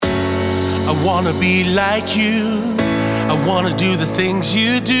I wanna be like you. I wanna do the things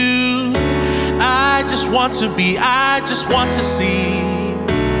you do. I just want to be, I just want to see.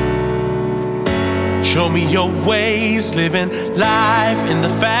 Show me your ways, living life in the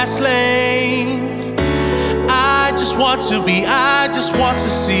fast lane. I just want to be, I just want to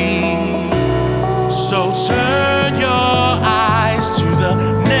see. So turn your eyes to the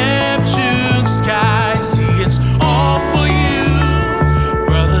Neptune sky. See, it's all for you,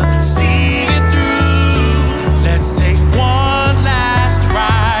 brother, see it through. Let's take one last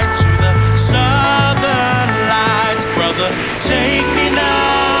ride to the southern lights, brother, take me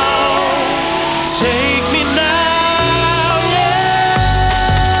now, take me now.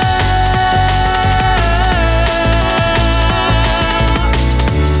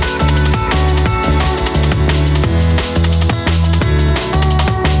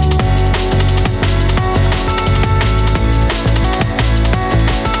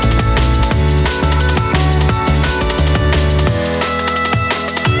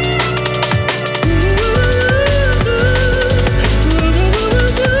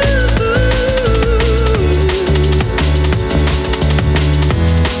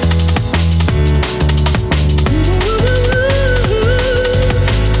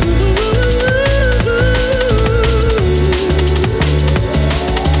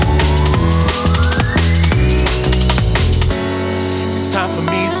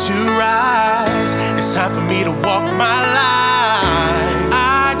 It's time for me to walk my line.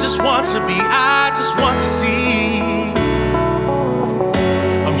 I just want to be, I just want to see.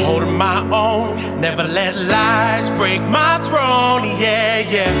 I'm holding my own, never let lies break my throne. Yeah,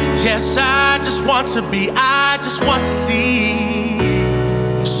 yeah, yes, I just want to be, I just want to see.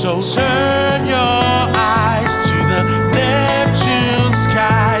 So turn your eyes to the Neptune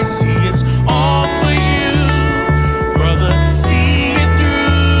sky.